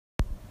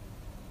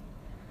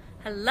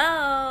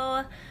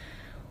Hello!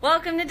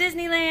 Welcome to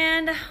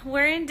Disneyland.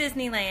 We're in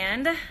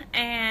Disneyland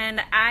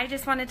and I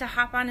just wanted to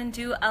hop on and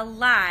do a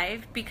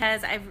live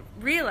because I've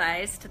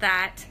realized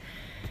that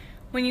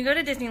when you go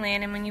to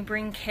Disneyland and when you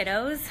bring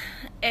kiddos,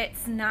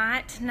 it's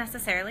not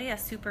necessarily a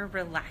super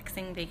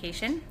relaxing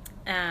vacation.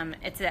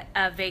 It's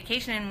a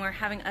vacation and we're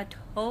having a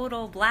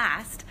total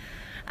blast,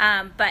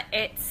 but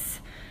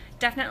it's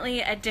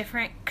definitely a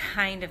different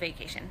kind of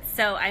vacation.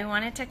 So I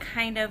wanted to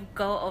kind of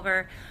go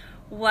over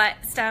what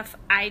stuff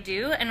I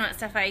do and what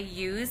stuff I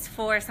use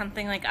for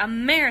something like a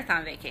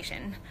marathon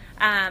vacation.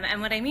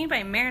 And what I mean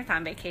by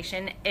marathon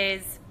vacation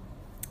is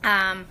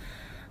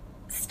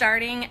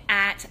starting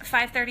at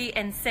 5:30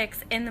 and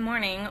 6 in the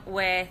morning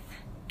with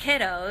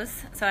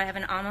kiddos. So I have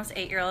an almost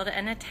 8-year-old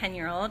and a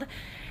 10-year-old.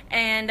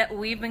 And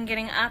we've been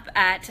getting up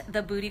at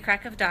the booty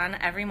crack of dawn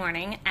every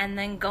morning and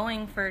then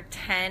going for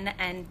 10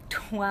 and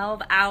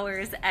 12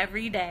 hours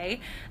every day.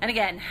 And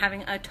again,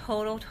 having a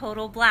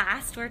total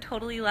blast. We're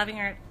totally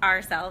loving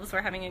ourselves.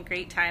 We're having a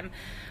great time.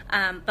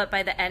 But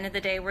by the end of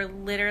the day, we're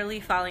literally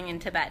falling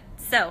into bed.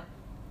 So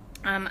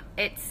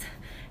it's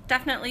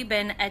definitely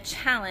been a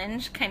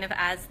challenge kind of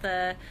as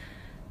the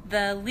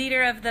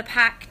leader of the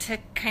pack to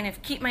kind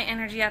of keep my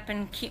energy up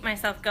and keep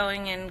myself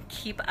going and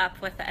keep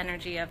up with the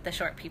energy of the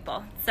short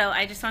people. So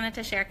I just wanted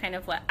to share kind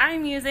of what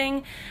I'm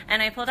using,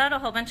 and I pulled out a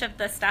whole bunch of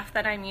the stuff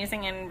that I'm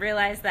using and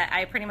realized that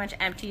I pretty much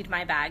emptied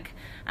my bag.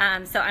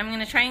 So I'm going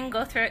to try and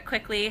go through it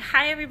quickly.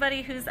 Hi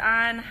everybody who's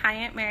on. Hi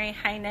Aunt Mary.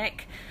 Hi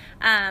Nick.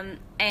 I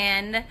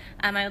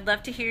would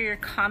love to hear your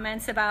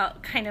comments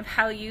about kind of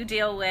how you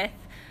deal with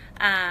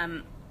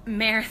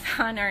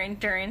marathon or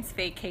endurance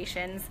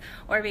vacations,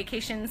 or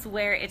vacations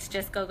where it's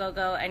just go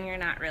and you're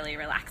not really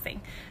relaxing.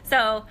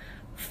 So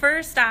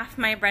first off,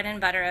 my bread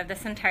and butter of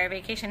this entire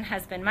vacation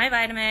has been my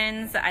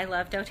vitamins. I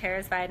love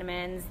doTERRA's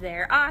vitamins.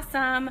 They're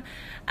awesome.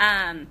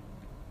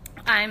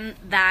 I'm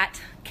that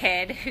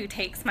kid who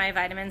takes my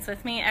vitamins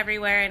with me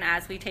everywhere, and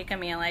as we take a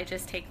meal, I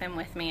just take them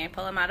with me. I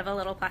pull them out of a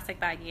little plastic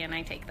baggie and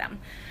I take them.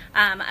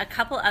 A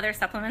couple other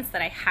supplements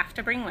that I have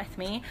to bring with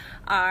me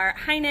are,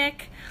 hi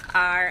Nick,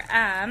 are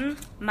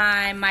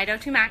my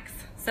Mido2 Max.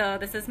 So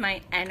this is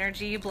my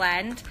energy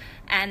blend,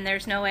 and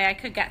there's no way I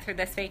could get through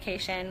this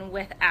vacation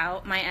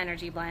without my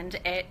energy blend.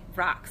 It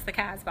rocks the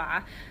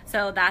Casbah.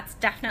 So that's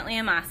definitely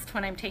a must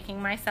when I'm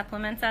taking my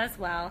supplements as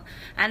well.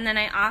 And then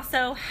I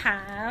also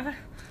have,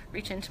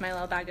 reach into my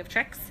little bag of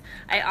tricks,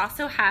 I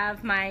also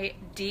have my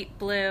Deep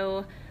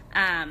Blue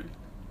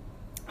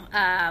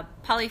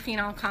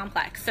polyphenol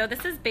complex. So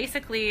this is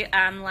basically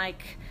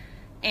like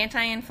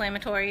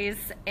anti-inflammatories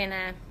in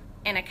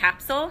a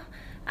capsule.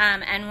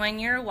 And when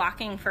you're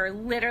walking for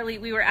literally,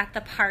 we were at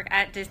the park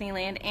at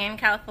Disneyland and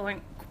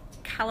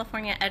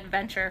California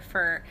Adventure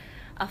for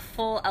a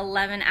full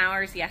 11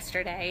 hours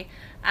yesterday.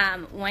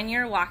 When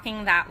you're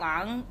walking that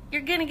long,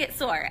 you're gonna get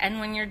sore, and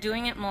when you're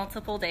doing it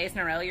multiple days in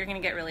a row, you're gonna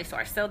get really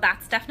sore. So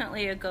that's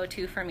definitely a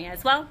go-to for me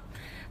as well.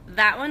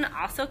 That one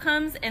also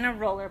comes in a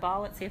roller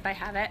ball. Let's see if I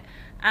have it.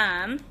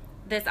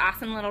 This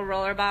awesome little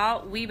roller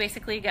ball. We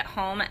basically get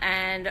home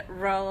and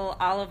roll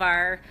all of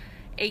our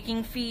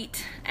aching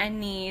feet and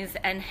knees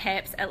and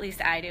hips. At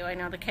least I do. I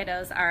know the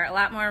kiddos are a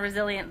lot more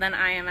resilient than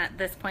I am at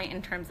this point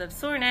in terms of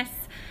soreness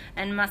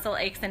and muscle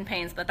aches and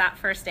pains, but that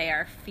first day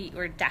our feet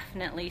were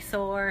definitely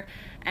sore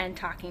and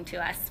talking to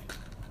us.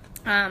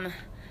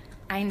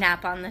 I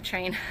nap on the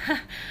train.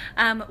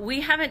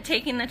 We haven't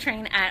taken the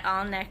train at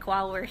all, Nick,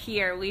 while we're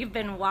here. We've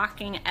been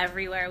walking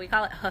everywhere. We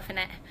call it hoofing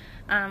it.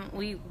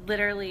 We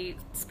literally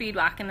speed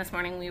walking this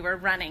morning. We were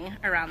running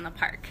around the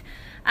park.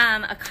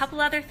 A couple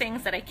other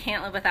things that I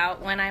can't live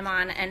without when I'm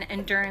on an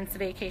endurance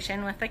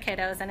vacation with the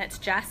kiddos and it's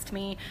just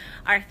me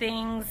are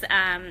things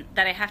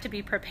that I have to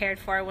be prepared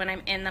for when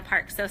I'm in the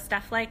park. So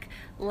stuff like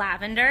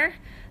lavender.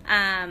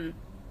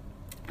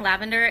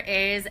 Lavender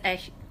is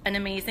an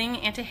amazing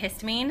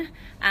antihistamine,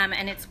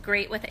 and it's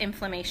great with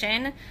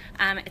inflammation.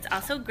 It's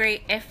also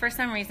great if for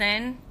some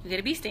reason you get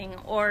a bee sting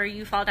or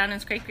you fall down and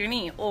scrape your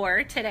knee.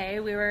 Or today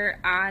we were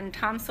on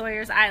Tom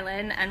Sawyer's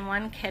Island and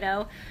one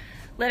kiddo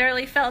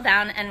literally fell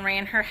down and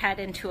ran her head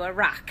into a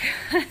rock.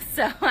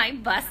 So I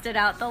busted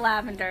out the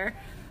lavender.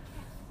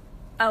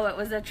 Oh, it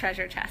was a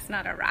treasure chest,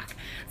 not a rock.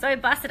 So I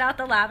busted out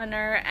the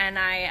lavender and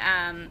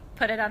I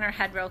put it on her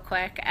head real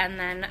quick, and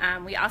then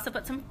we also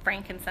put some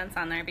frankincense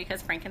on there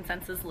because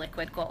frankincense is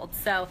liquid gold.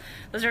 So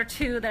those are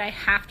two that I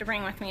have to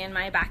bring with me in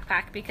my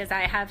backpack because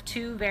I have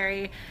two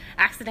very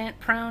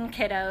accident-prone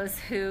kiddos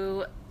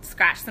who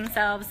scratch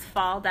themselves,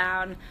 fall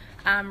down,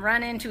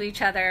 run into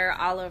each other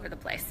all over the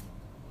place.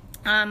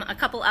 A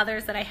couple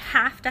others that I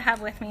have to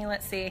have with me,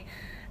 let's see.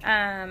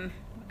 I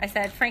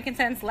said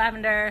frankincense,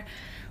 lavender.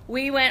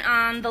 We went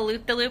on the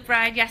Loop-the-Loop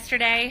ride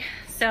yesterday,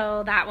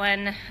 so that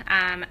one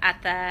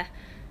at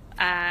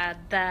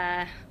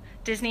the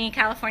Disney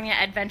California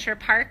Adventure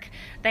Park.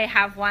 They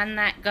have one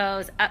that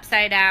goes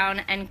upside down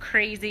and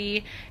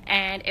crazy,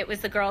 and it was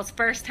the girls'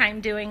 first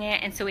time doing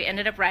it, and so we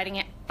ended up riding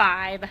it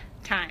 5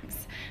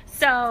 times.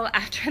 So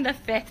after the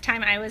 5th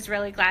time, I was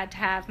really glad to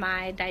have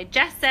my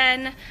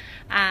digestion.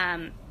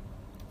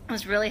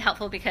 was really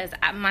helpful because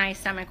my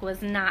stomach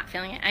was not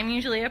feeling it. I'm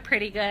usually a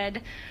pretty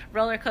good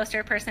roller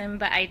coaster person,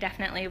 but I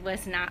definitely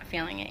was not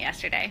feeling it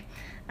yesterday.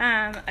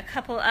 A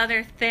couple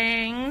other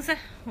things.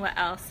 What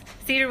else?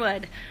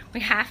 Cedarwood.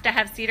 We have to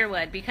have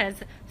cedarwood because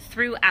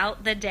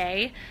throughout the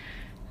day,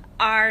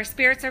 our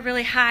spirits are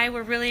really high,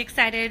 we're really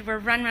excited, we're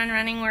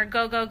running, we're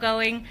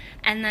going.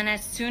 And then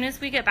as soon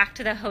as we get back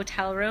to the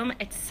hotel room,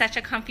 it's such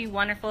a comfy,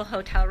 wonderful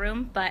hotel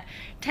room, but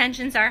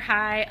tensions are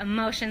high,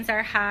 emotions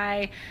are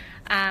high.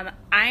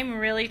 I'm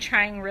really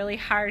trying really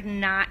hard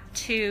not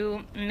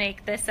to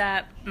make this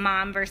a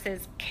mom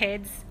versus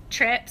kids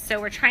trip, so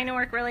we're trying to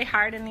work really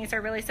hard, and these are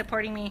really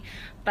supporting me,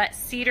 but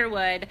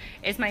cedarwood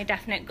is my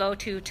definite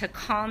go-to to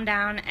calm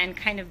down and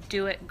kind of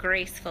do it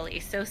gracefully.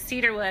 So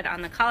cedarwood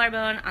on the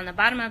collarbone, on the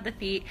bottom of the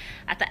feet,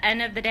 at the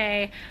end of the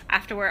day,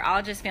 after we're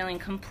all just feeling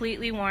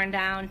completely worn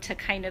down, to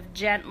kind of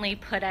gently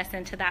put us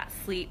into that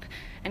sleep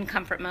and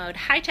comfort mode.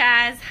 Hi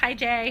Chaz, hi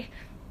Jay.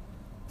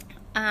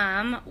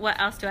 What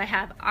else do I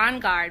have? On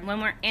guard. When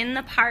we're in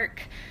the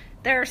park,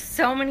 there are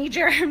so many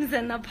germs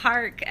in the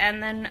park,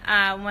 and then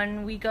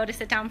when we go to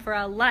sit down for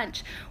a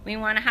lunch, we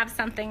want to have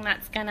something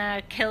that's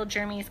gonna kill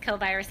germs, kill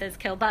viruses,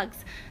 kill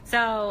bugs.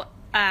 So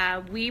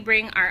we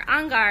bring our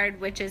On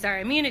Guard, which is our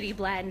immunity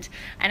blend,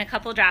 and a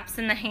couple drops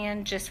in the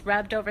hand, just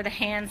rubbed over the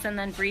hands, and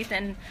then breathe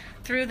in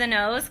through the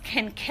nose,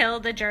 can kill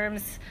the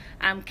germs,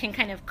 can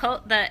kind of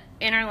coat the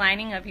inner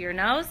lining of your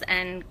nose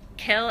and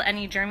kill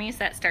any germs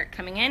that start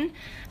coming in,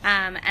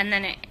 and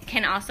then it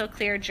can also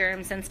clear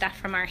germs and stuff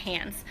from our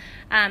hands.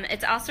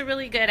 It's also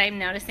really good. I'm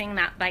noticing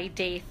that by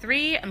day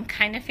 3, I'm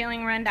kind of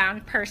feeling run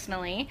down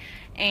personally,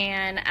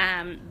 and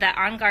the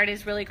On Guard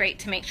is really great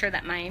to make sure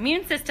that my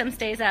immune system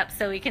stays up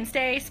so we can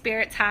stay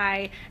spirits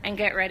high and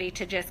get ready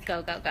to just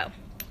go.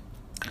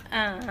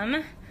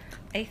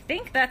 I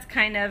think that's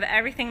kind of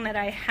everything that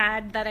I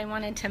had that I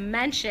wanted to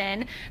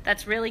mention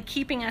that's really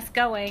keeping us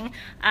going.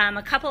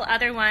 A couple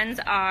other ones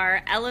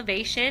are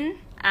elevation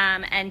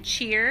and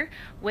cheer,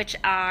 which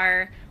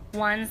are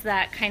ones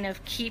that kind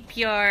of keep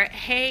your,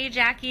 hey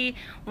Jackie,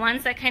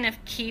 ones that kind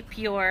of keep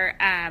your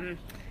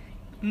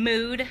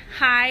mood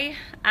high.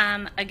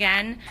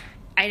 Again,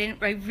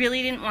 I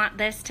really didn't want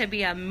this to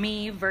be a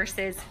me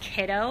versus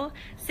kiddo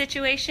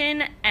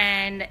situation,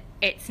 and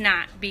it's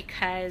not,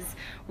 because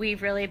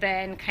we've really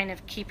been kind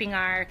of keeping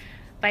our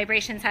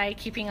vibrations high,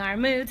 keeping our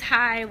moods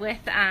high with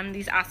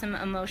these awesome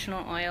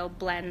emotional oil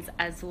blends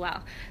as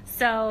well.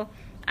 So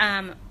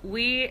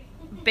we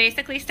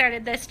basically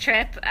started this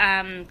trip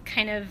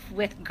kind of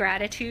with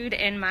gratitude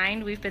in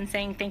mind. We've been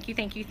saying thank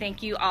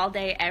you all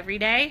day, every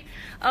day.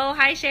 Oh,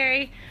 hi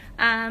Sherry.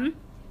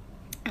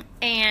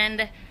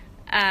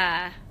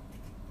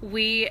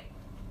 We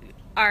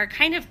are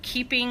kind of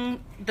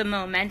keeping the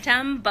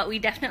momentum, but we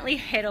definitely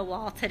hit a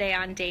wall today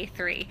on day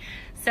 3.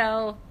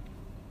 So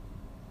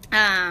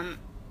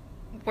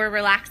we're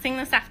relaxing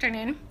this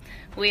afternoon.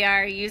 We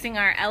are using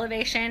our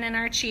elevation and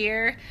our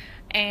cheer,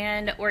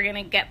 and we're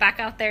gonna get back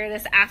out there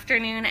this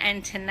afternoon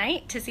and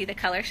tonight to see the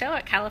color show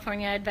at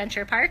California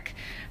Adventure Park.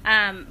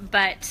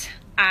 But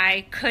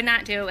I could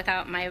not do it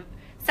without my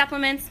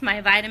supplements,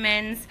 my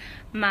vitamins,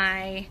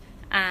 my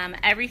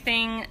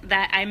everything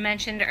that I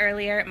mentioned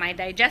earlier, my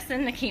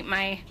digestion to keep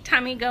my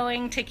tummy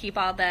going, to keep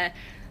all the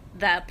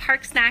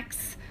park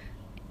snacks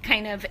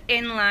kind of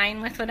in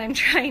line with what I'm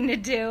trying to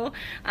do,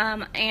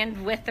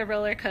 and with the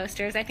roller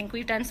coasters. I think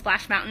we've done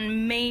Splash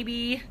Mountain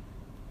maybe,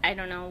 I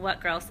don't know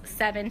what girls,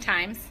 7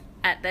 times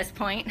at this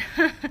point.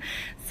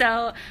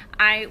 So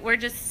we're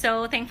just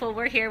so thankful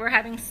we're here. We're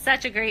having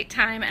such a great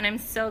time, and I'm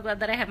so glad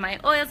that I have my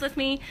oils with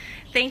me.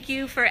 Thank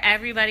you for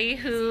everybody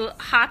who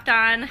hopped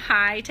on.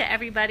 Hi to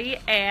everybody,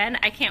 and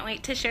I can't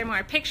wait to share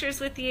more pictures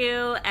with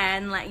you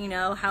and let you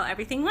know how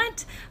everything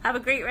went. Have a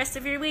great rest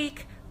of your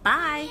week.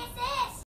 Bye.